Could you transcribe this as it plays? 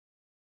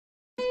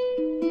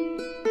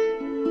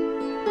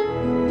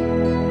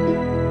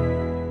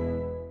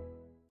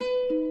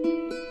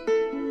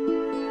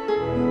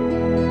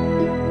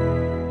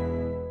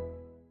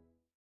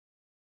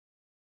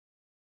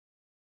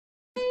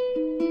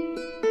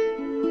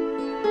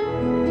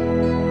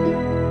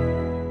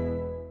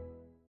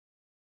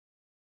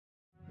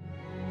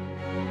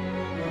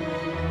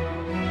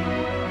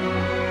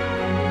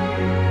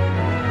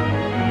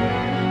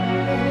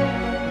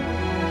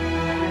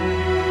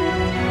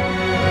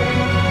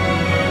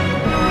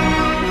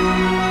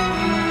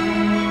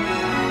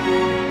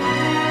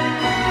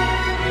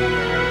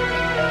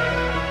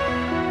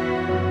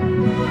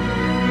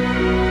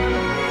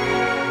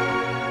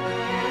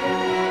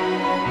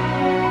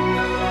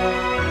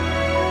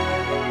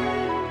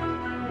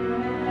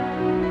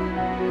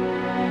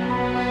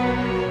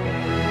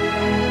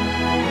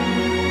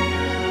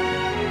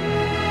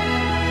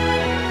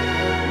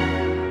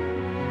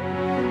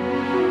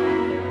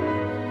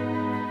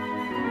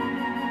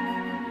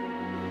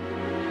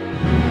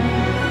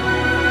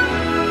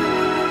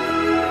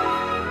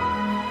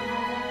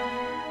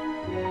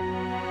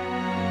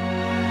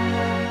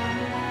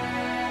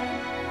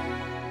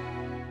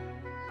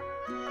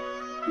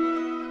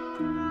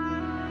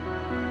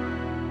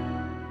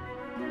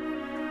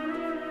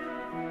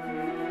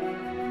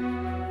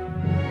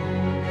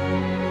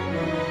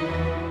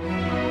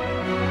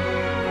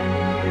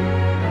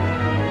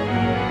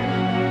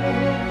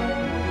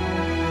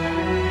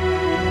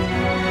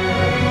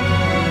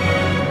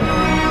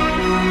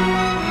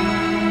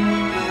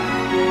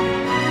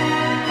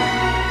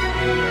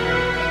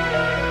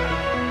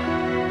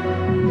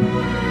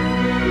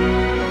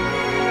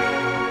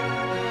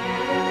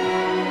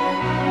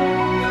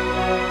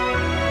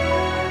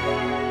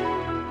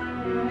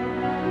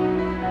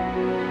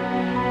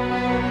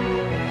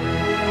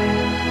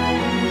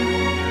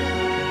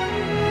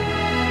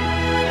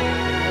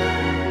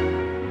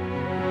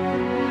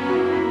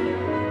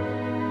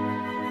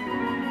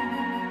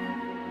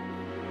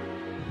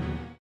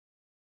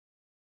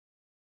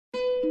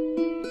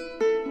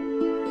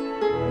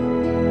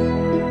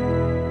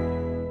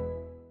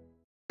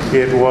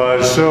It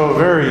was so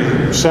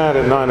very sad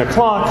at 9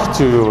 o'clock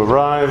to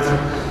arrive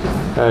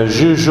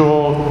as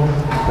usual,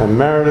 and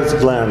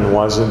Meredith Glenn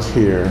wasn't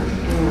here.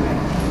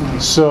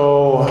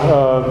 So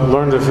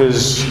learned of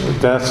his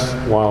death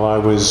while I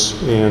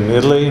was in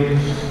Italy,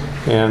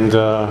 and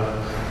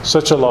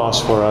such a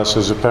loss for us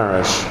as a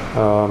parish.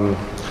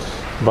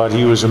 But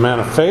he was a man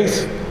of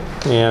faith,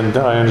 and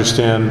I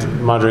understand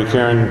Madre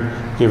Karen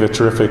gave a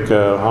terrific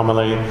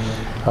homily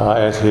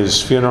at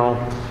his funeral,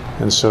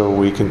 and so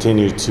we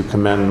continue to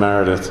commend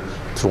Meredith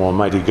to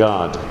Almighty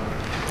God.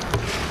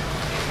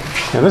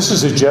 And this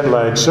is a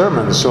jet-lagged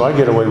sermon, so I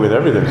get away with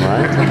everything,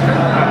 right?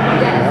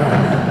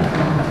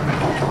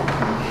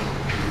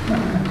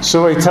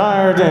 So a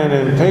tired and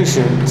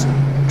impatient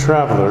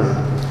traveler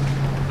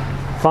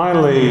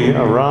finally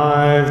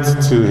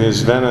arrived to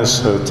his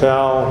Venice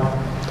hotel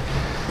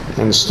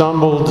and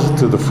stumbled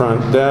to the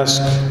front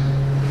desk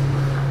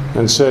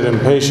and said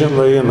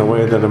impatiently, in the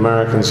way that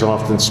Americans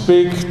often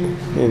speak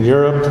in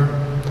Europe,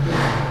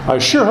 "I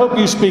sure hope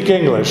you speak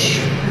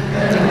English.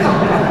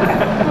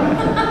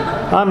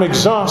 I'm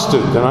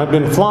exhausted, and I've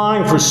been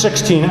flying for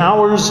 16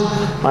 hours.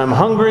 I'm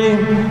hungry,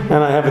 and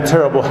I have a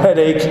terrible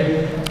headache.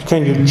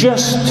 Can you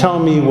just tell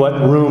me what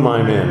room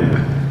I'm in?"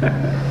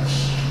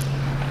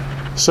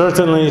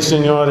 "Certainly,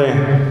 signore,"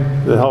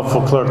 the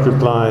helpful clerk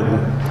replied.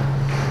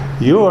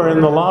 "You are in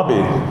the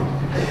lobby."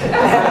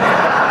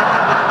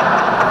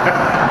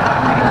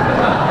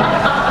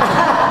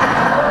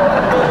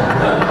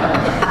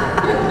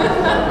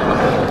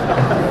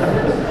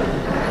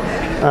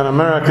 An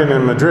American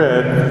in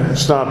Madrid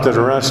stopped at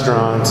a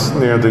restaurant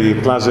near the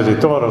Plaza de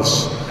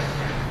Toros,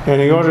 and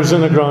he orders a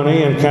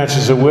Negroni and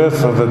catches a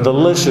whiff of a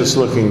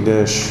delicious-looking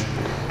dish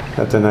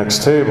at the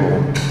next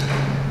table.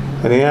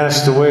 And he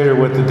asks the waiter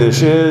what the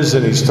dish is,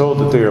 and he's told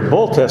that they are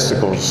bull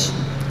testicles.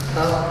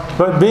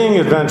 But being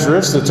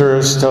adventurous, the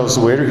tourist tells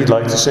the waiter he'd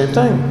like the same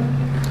thing.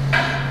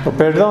 "Oh,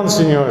 perdón,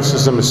 señor,"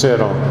 says the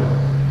mesero.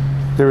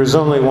 "There is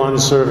only one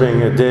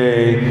serving a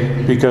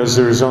day because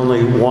there is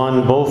only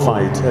one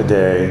bullfight a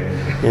day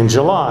in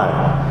July."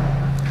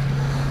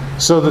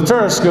 So the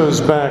tourist goes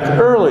back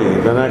early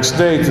the next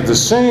day to the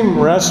same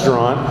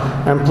restaurant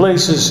and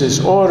places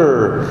his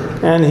order,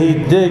 and he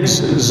digs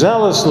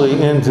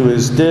zealously into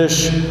his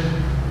dish,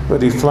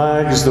 but he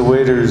flags the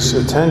waiter's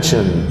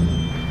attention.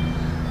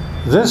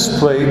 "This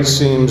plate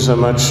seems a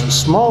much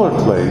smaller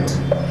plate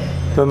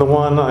than the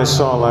one I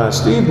saw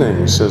last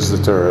evening," says the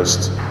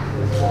tourist.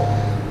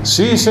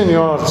 "Si,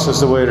 senor," says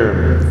the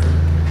waiter.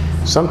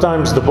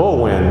 "Sometimes the bull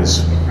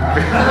wins."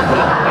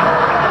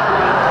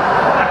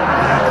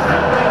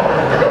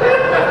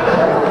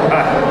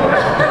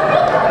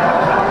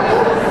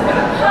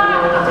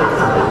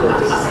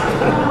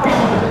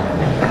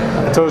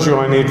 I told you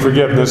I need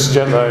forgiveness.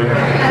 Jet lag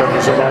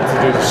covers a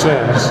multitude of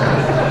sins.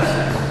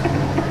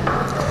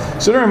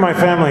 So during my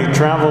family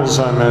travels,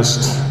 I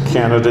missed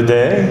Canada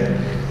Day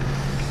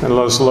and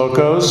Los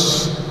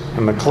Locos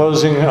and the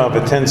closing of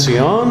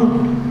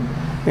Atención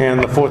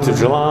and the 4th of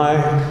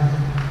July,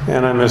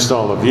 and I missed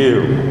all of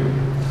you.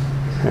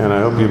 And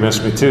I hope you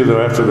missed me too,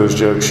 though after those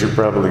jokes you're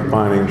probably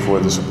pining for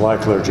the supply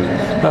clergy.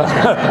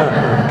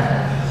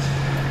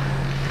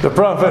 The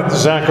prophet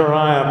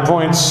Zechariah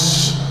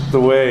points the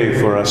way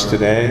for us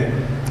today,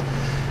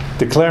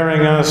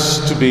 declaring us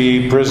to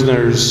be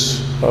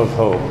prisoners of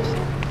hope.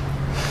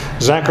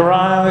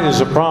 Zechariah is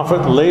a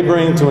prophet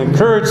laboring to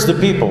encourage the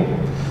people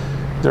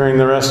during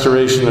the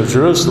restoration of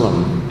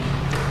Jerusalem.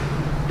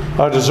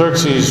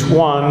 Artaxerxes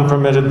I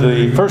permitted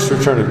the first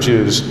return of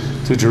Jews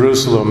to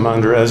Jerusalem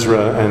under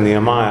Ezra and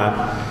Nehemiah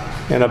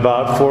in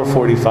about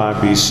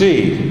 445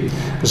 BC.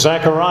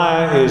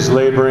 Zechariah is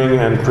laboring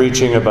and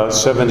preaching about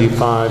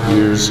 75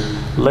 years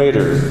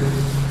later.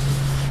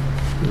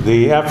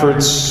 The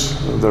efforts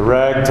of the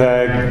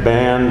ragtag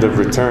band of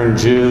returned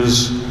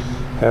Jews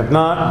have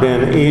not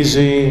been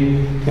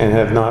easy and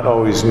have not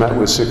always met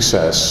with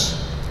success.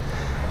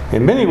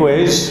 In many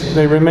ways,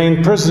 they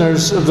remain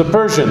prisoners of the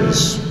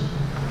Persians,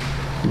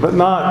 but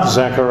not,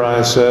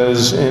 Zechariah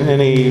says, in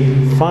any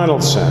final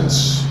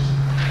sense.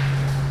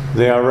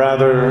 They are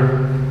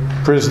rather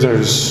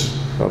prisoners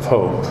of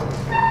hope.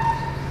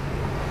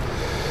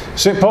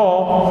 St.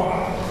 Paul,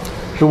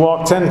 who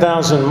walked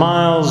 10,000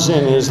 miles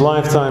in his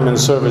lifetime in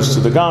service to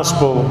the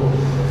gospel,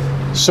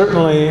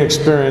 certainly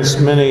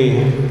experienced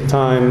many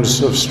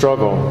times of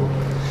struggle.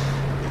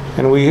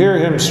 And we hear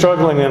him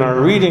struggling in our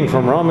reading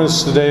from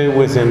Romans today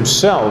with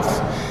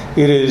himself.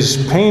 It is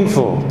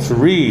painful to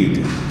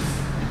read.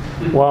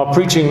 While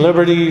preaching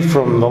liberty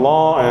from the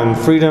law and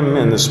freedom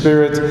in the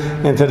Spirit,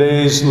 in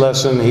today's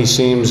lesson he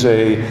seems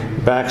a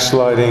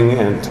backsliding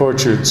and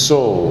tortured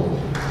soul.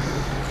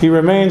 He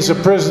remains a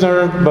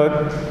prisoner,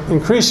 but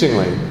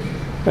increasingly,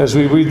 as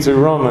we read through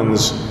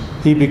Romans,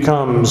 he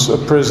becomes a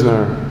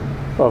prisoner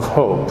of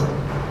hope.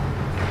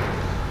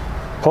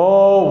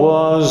 Paul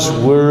was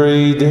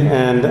worried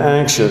and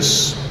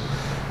anxious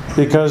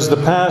because the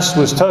past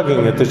was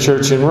tugging at the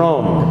church in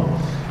Rome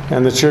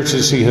and the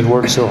churches he had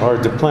worked so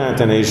hard to plant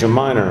in Asia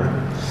Minor.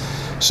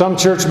 Some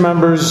church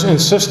members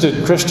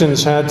insisted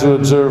Christians had to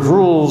observe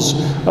rules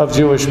of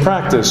Jewish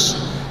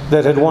practice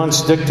that had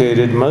once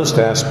dictated most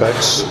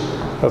aspects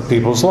of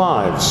people's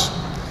lives.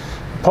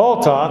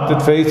 Paul taught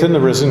that faith in the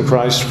risen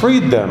Christ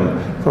freed them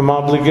from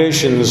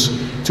obligations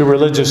to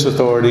religious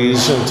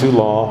authorities and to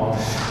law,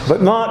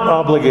 but not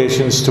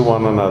obligations to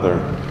one another.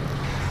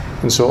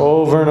 And so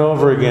over and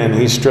over again,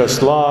 he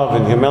stressed love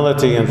and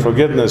humility and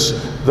forgiveness.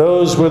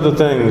 Those were the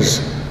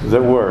things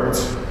that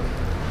worked.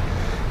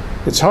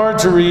 It's hard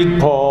to read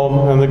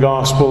Paul and the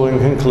gospel and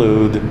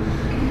conclude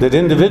that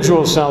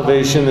individual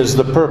salvation is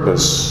the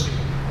purpose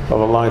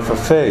of a life of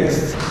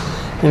faith.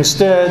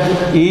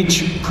 Instead,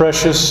 each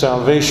precious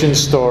salvation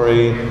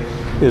story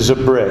is a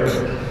brick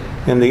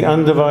in the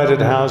undivided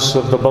house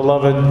of the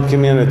beloved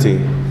community.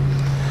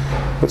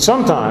 But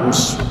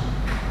sometimes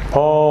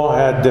Paul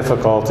had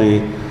difficulty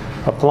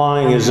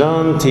applying his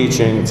own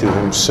teaching to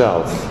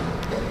himself,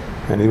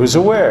 and he was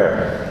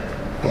aware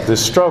of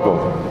this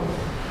struggle.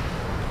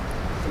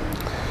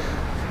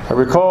 I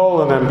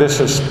recall an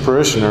ambitious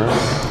parishioner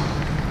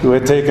who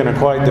had taken a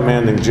quite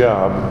demanding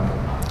job,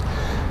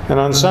 and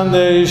on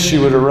Sundays she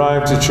would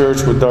arrive to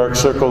church with dark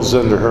circles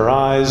under her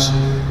eyes,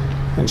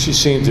 and she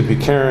seemed to be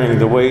carrying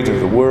the weight of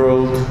the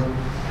world.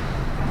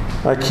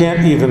 "I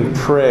can't even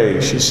pray,"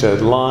 she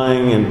said,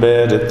 lying in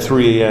bed at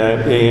 3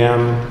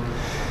 a.m.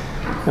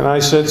 And I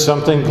said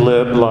something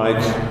glib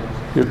like,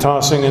 "Your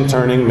tossing and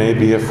turning may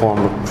be a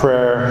form of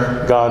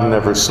prayer. God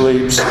never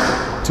sleeps."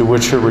 To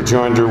which her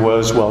rejoinder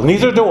was, "Well,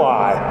 neither do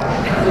I."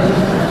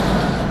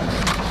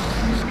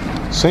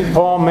 St.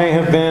 Paul may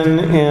have been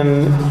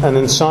in an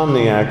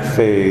insomniac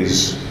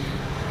phase,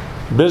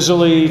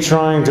 busily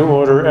trying to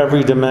order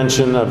every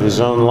dimension of his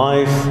own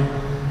life,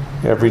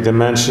 every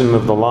dimension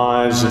of the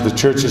lives of the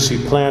churches he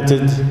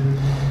planted.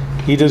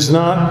 He does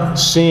not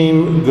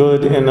seem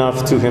good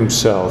enough to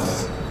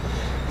himself.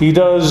 He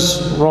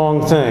does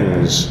wrong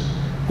things,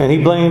 and he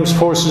blames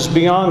forces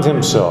beyond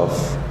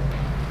himself.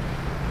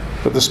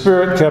 But the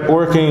Spirit kept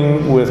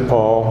working with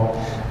Paul,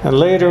 and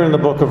later in the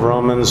book of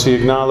Romans, he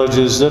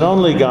acknowledges that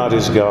only God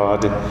is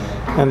God,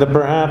 and that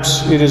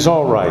perhaps it is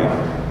all right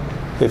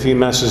if he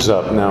messes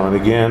up now and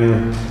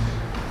again,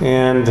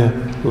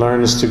 and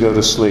learns to go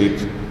to sleep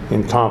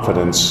in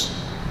confidence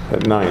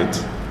at night.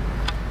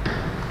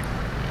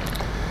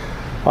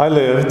 I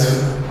lived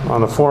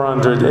on a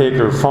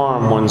 400-acre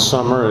farm one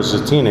summer as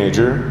a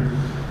teenager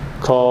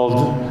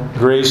called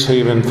Grace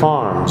Haven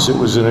Farms. It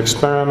was an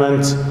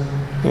experiment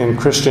in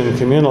Christian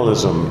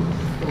communalism,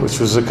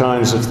 which was the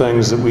kinds of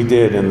things that we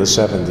did in the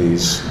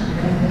 70s.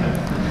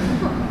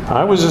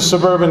 I was a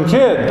suburban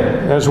kid,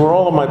 as were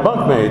all of my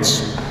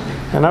bunkmates,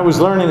 and I was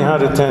learning how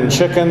to tend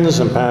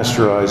chickens and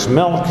pasteurize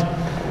milk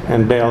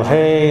and bale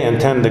hay and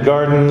tend the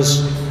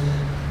gardens.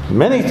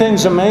 Many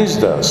things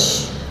amazed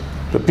us,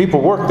 that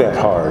people worked that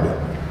hard,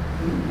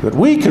 that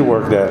we could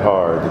work that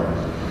hard,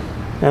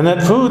 and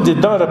that food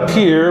did not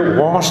appear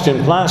washed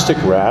in plastic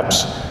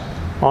wraps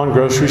on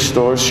grocery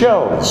store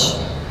shelves.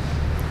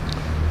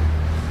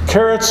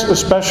 Carrots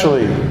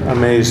especially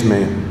amazed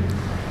me.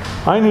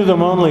 I knew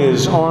them only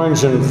as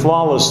orange and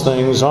flawless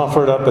things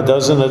offered up a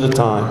dozen at a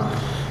time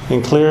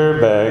in clear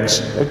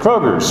bags at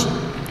Kroger's.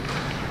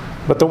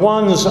 But the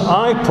ones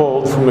I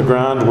pulled from the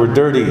ground were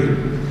dirty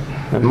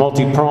and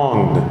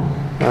multi-pronged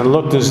and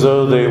looked as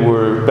though they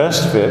were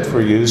best fit for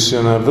use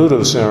in a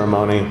voodoo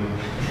ceremony.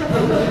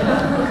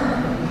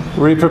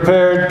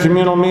 Re-prepared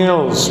communal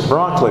meals,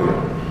 broccoli,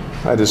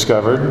 I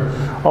discovered,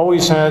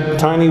 always had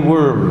tiny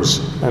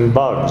worms and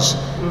bugs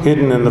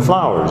hidden in the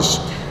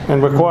flowers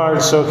and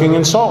required soaking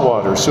in salt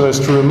water so as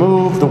to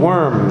remove the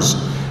worms,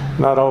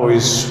 not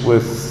always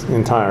with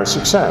entire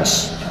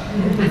success.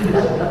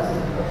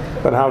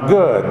 But how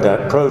good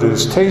that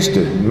produce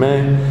tasted,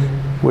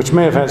 which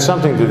may have had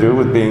something to do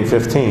with being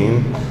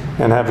 15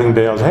 and having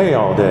baled hay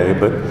all day,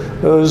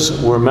 but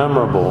those were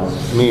memorable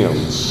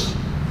meals.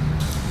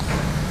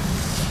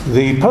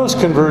 The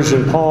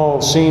post-conversion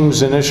Paul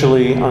seems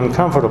initially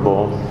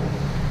uncomfortable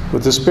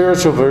with the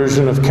spiritual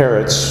version of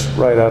carrots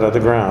right out of the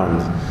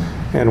ground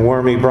and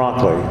wormy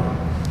broccoli.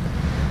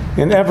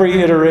 In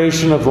every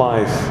iteration of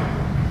life,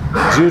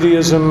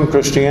 Judaism,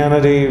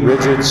 Christianity,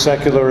 rigid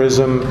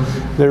secularism,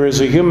 there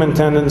is a human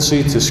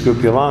tendency to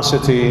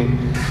scrupulosity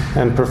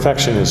and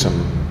perfectionism.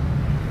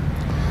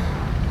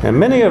 And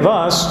many of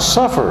us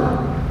suffer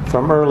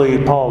from early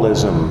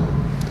Paulism.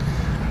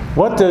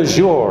 What does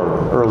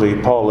your early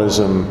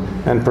Paulism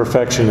and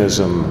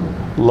perfectionism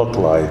look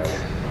like?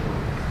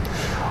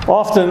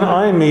 Often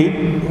I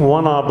meet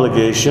one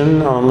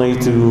obligation only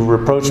to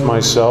reproach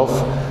myself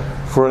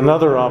for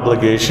another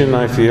obligation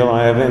I feel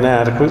I have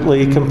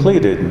inadequately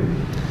completed.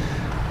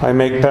 I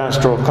make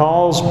pastoral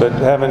calls but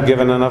haven't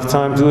given enough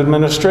time to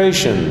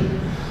administration.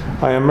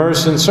 I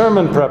immerse in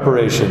sermon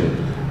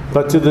preparation,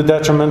 but to the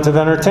detriment of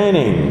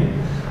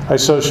entertaining. I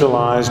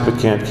socialize but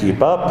can't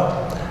keep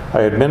up.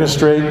 I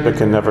administrate but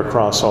can never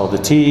cross all the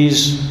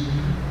T's.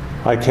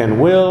 I can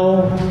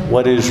will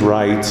what is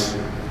right,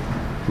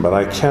 but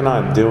I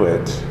cannot do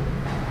it.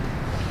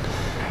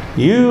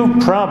 You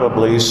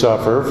probably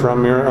suffer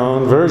from your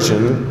own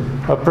version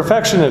of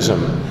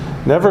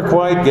perfectionism, never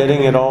quite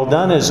getting it all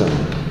doneism.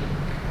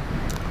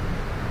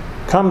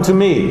 Come to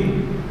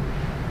me,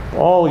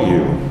 all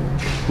you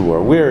who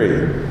are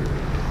weary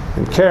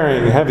and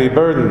carrying heavy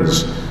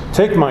burdens.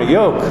 Take my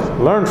yoke,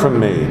 learn from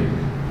me.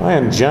 I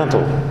am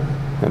gentle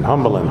and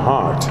humble in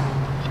heart.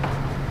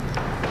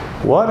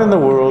 What in the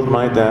world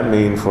might that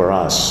mean for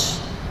us?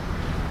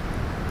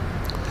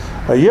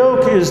 A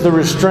yoke is the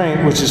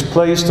restraint which is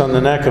placed on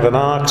the neck of an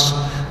ox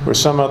or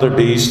some other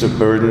beast of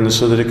burden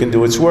so that it can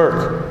do its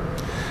work.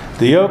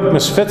 The yoke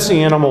must fit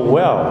the animal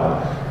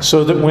well,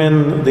 so that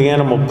when the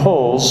animal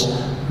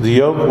pulls, the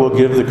yoke will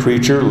give the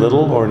creature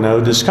little or no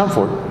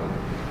discomfort.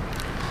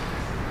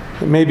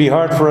 It may be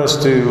hard for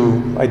us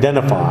to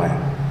identify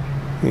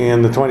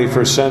in the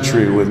 21st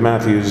century with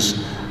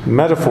Matthew's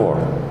metaphor,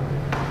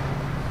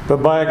 but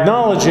by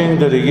acknowledging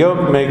that a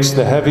yoke makes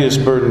the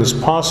heaviest burdens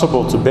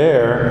possible to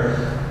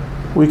bear,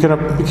 we can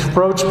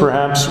approach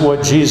perhaps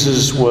what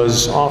Jesus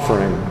was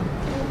offering.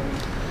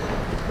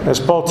 As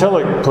Paul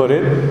Tillich put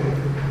it,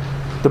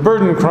 the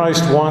burden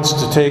Christ wants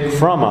to take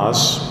from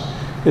us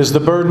is the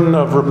burden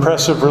of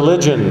repressive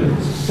religion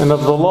and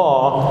of the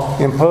law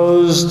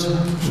imposed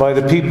by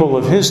the people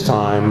of his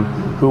time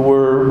who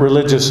were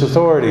religious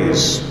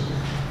authorities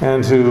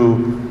and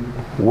who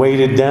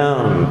weighted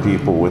down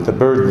people with the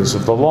burdens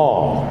of the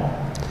law.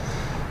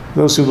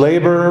 Those who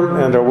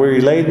labor and are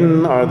weary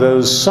laden are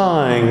those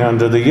sighing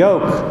under the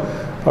yoke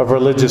of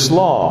religious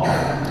law.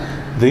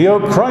 The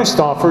yoke Christ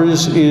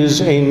offers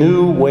is a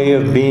new way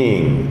of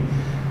being,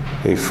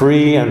 a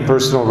free and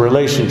personal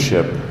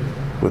relationship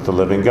with the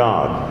living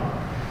God.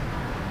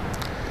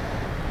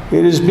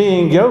 It is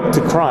being yoked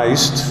to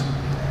Christ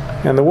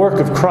and the work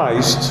of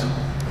Christ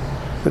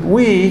that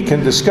we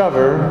can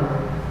discover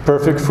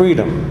perfect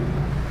freedom.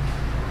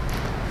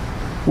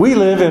 We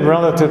live in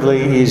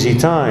relatively easy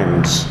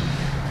times,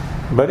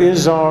 but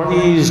is our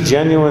ease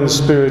genuine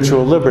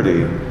spiritual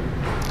liberty?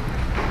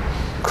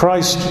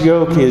 Christ's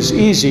yoke is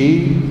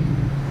easy,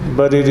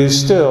 but it is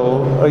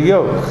still a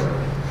yoke.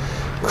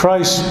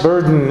 Christ's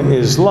burden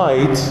is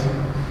light,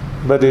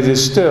 but it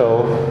is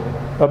still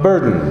a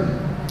burden.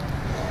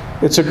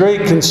 It's a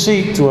great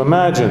conceit to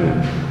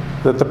imagine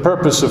that the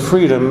purpose of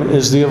freedom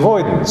is the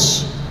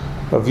avoidance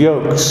of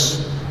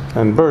yokes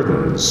and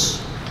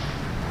burdens.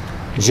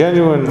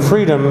 Genuine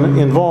freedom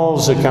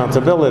involves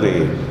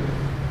accountability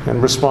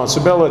and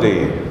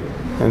responsibility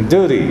and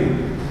duty.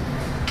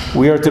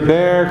 We are to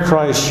bear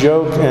Christ's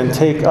yoke and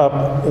take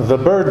up the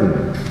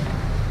burden.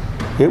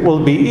 It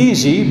will be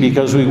easy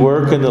because we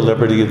work in the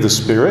liberty of the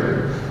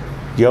Spirit,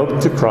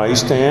 yoked to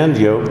Christ and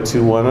yoked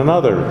to one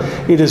another.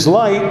 It is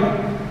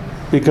light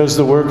because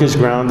the work is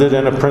grounded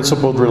in a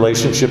principled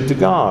relationship to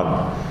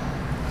God.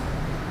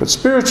 But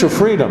spiritual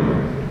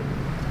freedom,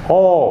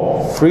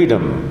 all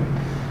freedom,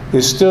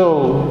 is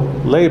still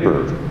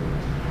labor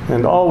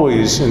and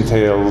always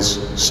entails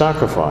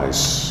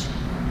sacrifice.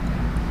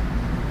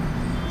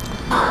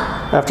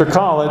 After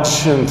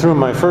college and through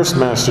my first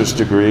master's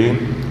degree,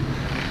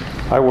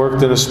 I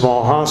worked in a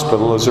small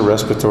hospital as a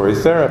respiratory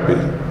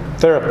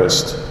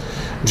therapist.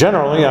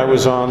 Generally, I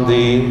was on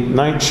the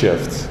night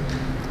shift.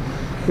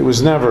 It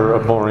was never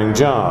a boring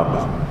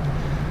job.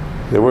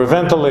 There were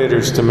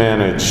ventilators to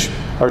manage,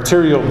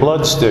 arterial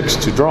blood sticks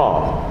to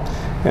draw,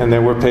 and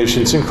there were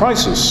patients in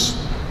crisis.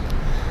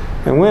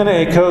 And when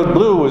a code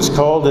blue was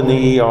called in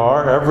the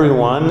ER,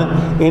 everyone,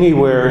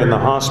 anywhere in the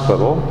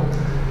hospital,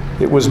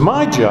 it was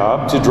my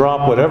job to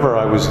drop whatever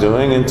I was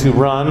doing and to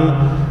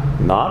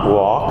run, not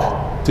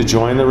walk, to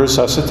join the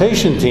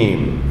resuscitation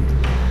team.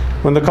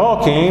 When the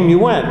call came, you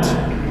went,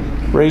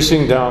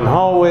 racing down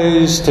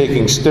hallways,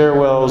 taking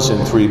stairwells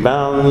in 3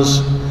 bounds.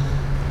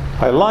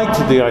 I liked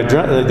the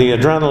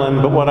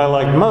adrenaline, but what I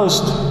liked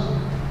most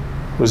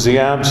was the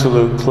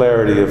absolute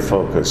clarity of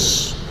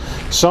focus.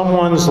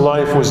 Someone's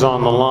life was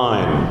on the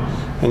line,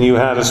 and you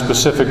had a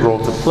specific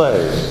role to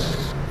play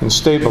in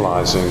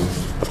stabilizing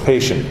a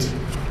patient.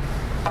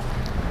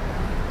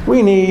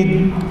 We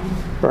need,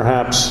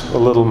 perhaps, a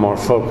little more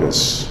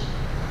focus.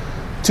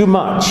 Too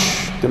much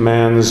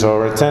demands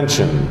our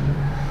attention.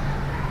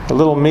 A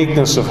little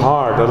meekness of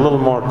heart, a little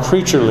more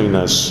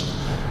creatureliness,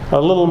 a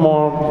little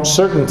more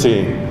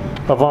certainty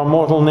of our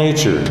mortal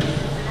nature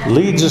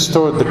leads us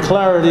toward the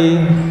clarity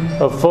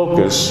of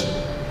focus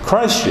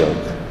Christ's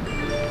yoke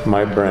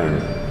might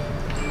bring.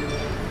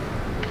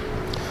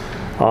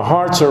 Our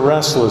hearts are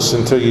restless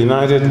until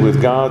united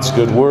with God's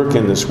good work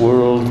in this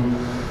world,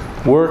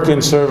 work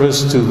in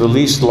service to the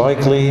least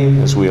likely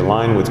as we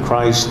align with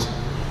Christ,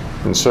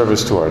 in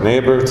service to our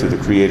neighbor, to the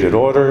created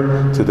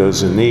order, to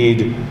those in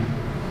need,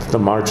 to the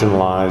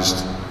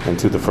marginalized, and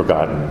to the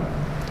forgotten.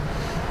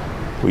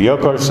 We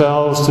yoke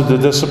ourselves to the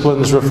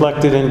disciplines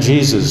reflected in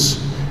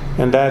Jesus,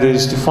 and that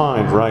is to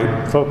find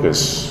right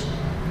focus.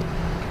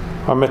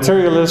 Our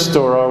materialist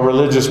or our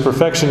religious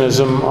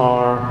perfectionism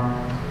are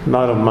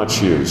not of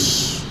much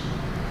use.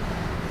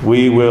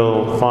 We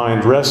will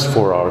find rest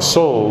for our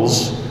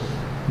souls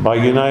by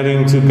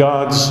uniting to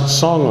God's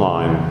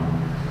songline.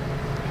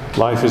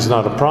 Life is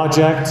not a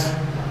project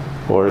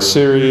or a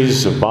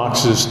series of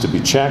boxes to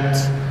be checked.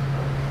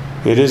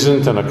 It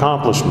isn't an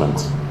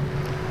accomplishment.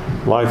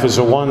 Life is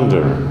a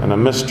wonder and a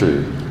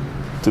mystery,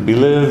 to be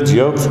lived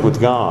yoked with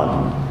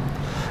God,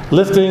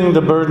 lifting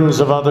the burdens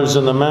of others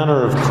in the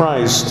manner of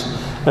Christ.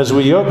 As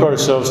we yoke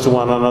ourselves to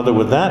one another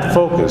with that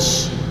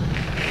focus,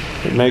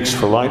 it makes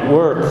for light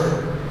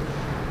work,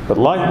 but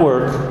light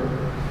work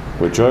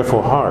with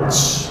joyful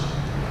hearts,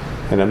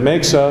 and it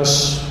makes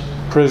us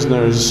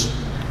prisoners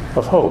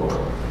of hope.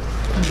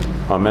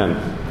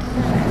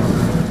 Amen.